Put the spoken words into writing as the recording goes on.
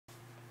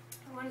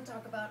want to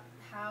talk about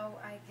how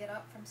I get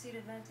up from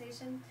seated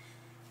meditation,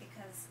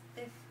 because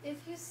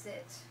if you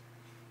sit,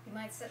 you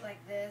might sit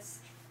like this,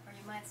 or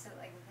you might sit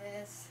like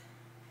this,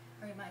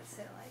 or you might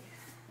sit like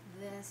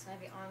this,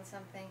 maybe on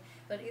something,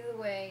 but either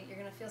way, you're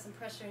going to feel some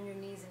pressure in your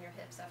knees and your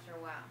hips after a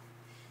while.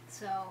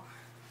 So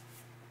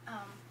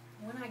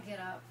when I get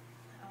up,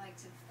 I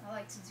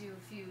like to do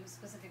a few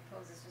specific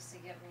poses just to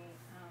get me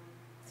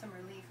some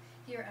relief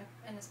here,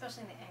 and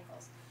especially in the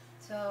ankles.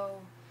 So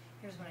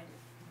here's what I do.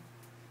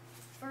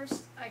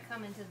 First, I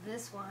come into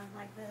this one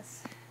like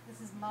this.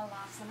 This is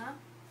Malasana.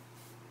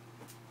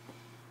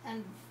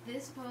 And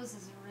this pose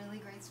is a really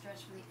great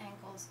stretch for the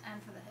ankles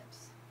and for the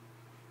hips.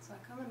 So I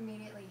come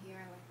immediately here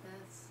like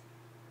this.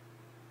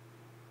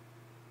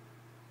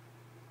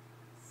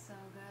 So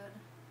good.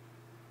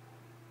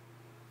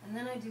 And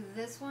then I do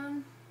this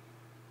one.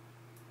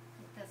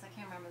 Like this. I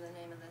can't remember the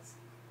name of this.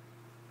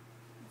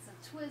 It's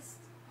a twist.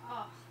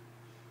 Oh.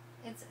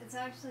 It's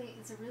actually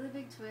a really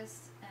big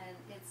twist, and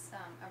it's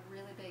a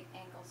really big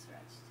ankle stretch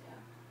too.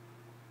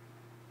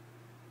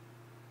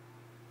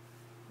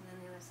 And then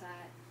the other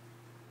side.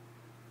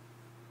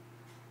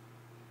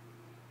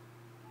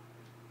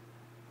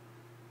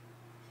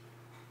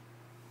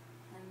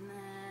 And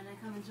then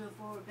I come into a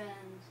forward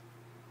bend.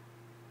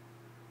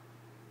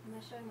 Am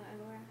I showing my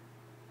underwear?